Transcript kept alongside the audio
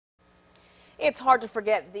It's hard to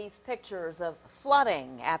forget these pictures of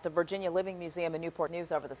flooding at the Virginia Living Museum in Newport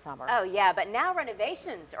News over the summer. Oh yeah, but now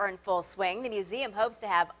renovations are in full swing. The museum hopes to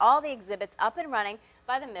have all the exhibits up and running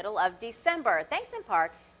by the middle of December, thanks in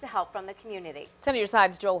part to help from the community. 10 on your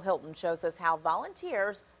side's Joel Hilton shows us how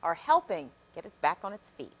volunteers are helping get it back on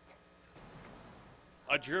its feet.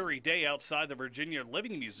 A dreary day outside the Virginia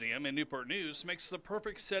Living Museum in Newport News makes the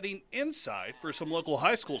perfect setting inside for some local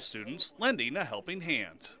high school students lending a helping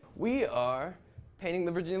hand. We are painting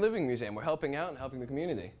the Virginia Living Museum. We're helping out and helping the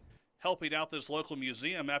community. Helping out this local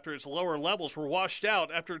museum after its lower levels were washed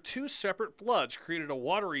out after two separate floods created a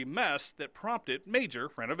watery mess that prompted major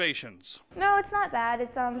renovations. No, it's not bad.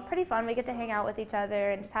 It's pretty fun. We get to hang out with each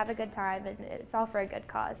other and just have a good time, and it's all for a good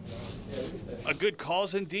cause. A good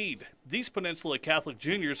cause indeed. These Peninsula Catholic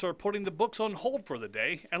juniors are putting the books on hold for the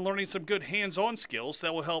day and learning some good hands-on skills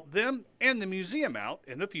that will help them and the museum out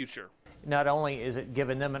in the future. Not only is it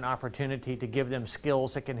giving them an opportunity to give them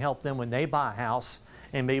skills that can help them when they buy a house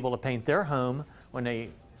and be able to paint their home when they,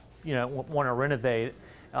 want to renovate,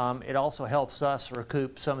 it also helps us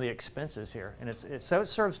recoup some of the expenses here. And so it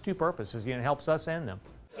serves two purposes. It helps us and them.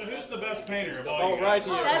 So who's the best painter of all you guys?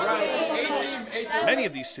 Many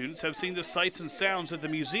of these students have seen the sights and sounds that the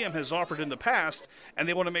museum has offered in the past, and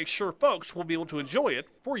they want to make sure folks will be able to enjoy it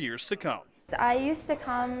for years to come. I used to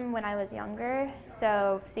come when I was younger,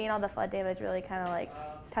 so seeing all the flood damage really kind of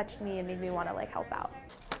touched me and made me want to help out.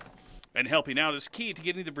 And helping out is key to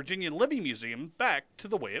getting the Virginia Living Museum back to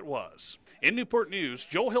the way it was. In Newport News,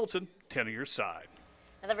 Joel Hilton, 10 on your side.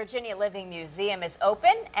 Now, the Virginia Living Museum is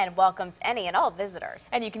open and welcomes any and all visitors.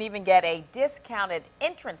 And you can even get a discounted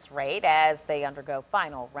entrance rate as they undergo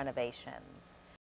final renovations.